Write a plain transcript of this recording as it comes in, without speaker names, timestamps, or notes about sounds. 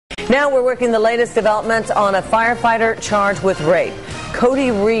Now we're working the latest developments on a firefighter charged with rape.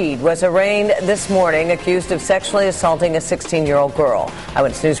 Cody Reed was arraigned this morning, accused of sexually assaulting a 16-year-old girl.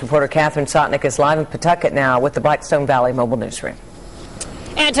 Eyewitness News reporter Catherine Sotnick is live in Pawtucket now with the Blackstone Valley Mobile Newsroom.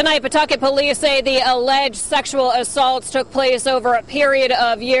 And tonight, Pawtucket police say the alleged sexual assaults took place over a period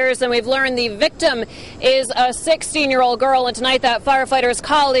of years, and we've learned the victim is a 16-year-old girl. And tonight, that firefighter's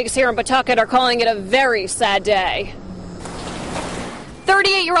colleagues here in Pawtucket are calling it a very sad day.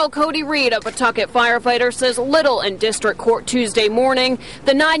 38-year-old Cody Reed, a Pawtucket firefighter, says little in district court Tuesday morning.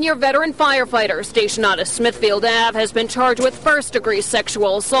 The 9-year veteran firefighter stationed out of Smithfield Ave has been charged with first-degree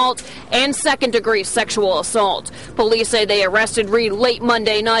sexual assault and second-degree sexual assault. Police say they arrested Reed late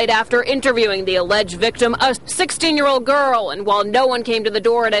Monday night after interviewing the alleged victim, a 16-year-old girl. And while no one came to the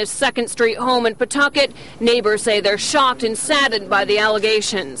door at his 2nd Street home in Pawtucket, neighbors say they're shocked and saddened by the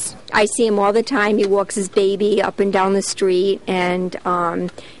allegations. I see him all the time. He walks his baby up and down the street, and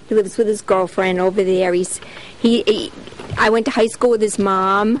he lives with his girlfriend over there. I went to high school with his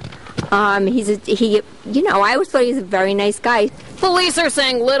mom. I always thought he was a very nice guy. Police are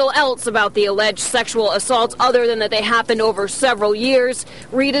saying little else about the alleged sexual assaults other than that they happened over several years.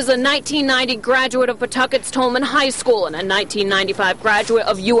 Reed is a 1990 graduate of Pawtucket's Tolman High School and a 1995 graduate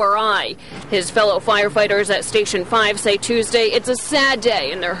of URI. His fellow firefighters at Station 5 say Tuesday it's a sad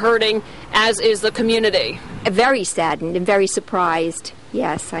day and they're hurting, as is the community. Very saddened and very surprised.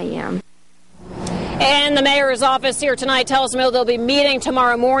 Yes, I am. And the mayor's office here tonight tells me they'll be meeting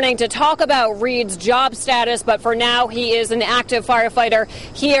tomorrow morning to talk about Reed's job status. But for now, he is an active firefighter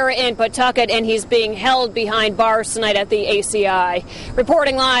here in Pawtucket, and he's being held behind bars tonight at the ACI.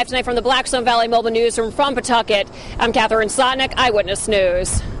 Reporting live tonight from the Blackstone Valley Mobile Newsroom from Pawtucket, I'm Catherine Sotnick, Eyewitness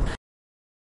News.